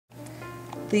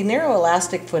The narrow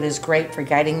elastic foot is great for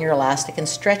guiding your elastic and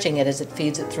stretching it as it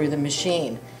feeds it through the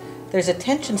machine. There's a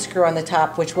tension screw on the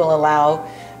top which will allow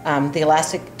the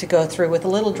elastic to go through with a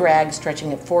little drag,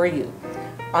 stretching it for you.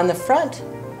 On the front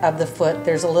of the foot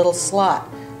there's a little slot,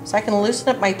 so I can loosen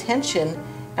up my tension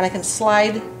and I can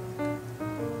slide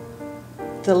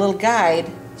the little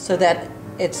guide so that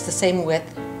it's the same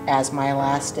width as my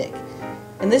elastic.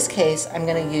 In this case I'm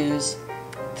going to use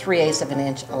 3/8 of an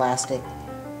inch elastic,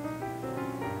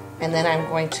 and then I'm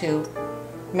going to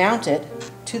mount it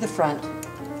to the front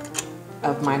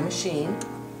of my machine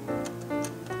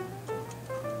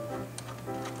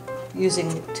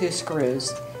using 2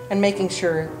 screws and making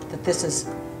sure that this is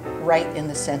right in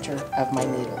the center of my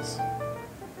needles.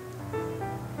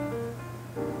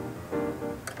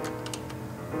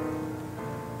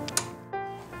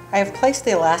 I have placed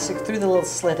the elastic through the little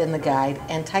slit in the guide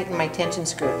and tightened my tension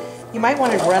screw. You might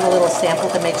want to run a little sample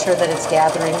to make sure that it's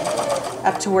gathering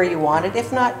up to where you want it.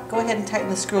 If not, go ahead and tighten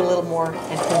the screw a little more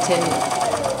and continue.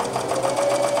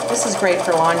 This is great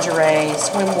for lingerie,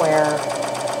 swimwear,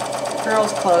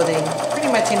 girls' clothing,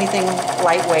 pretty much anything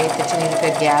lightweight that you need a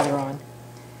good gather on.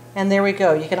 And there we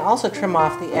go. You can also trim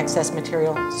off the excess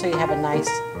material so you have a nice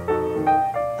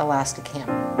elastic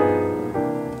hem.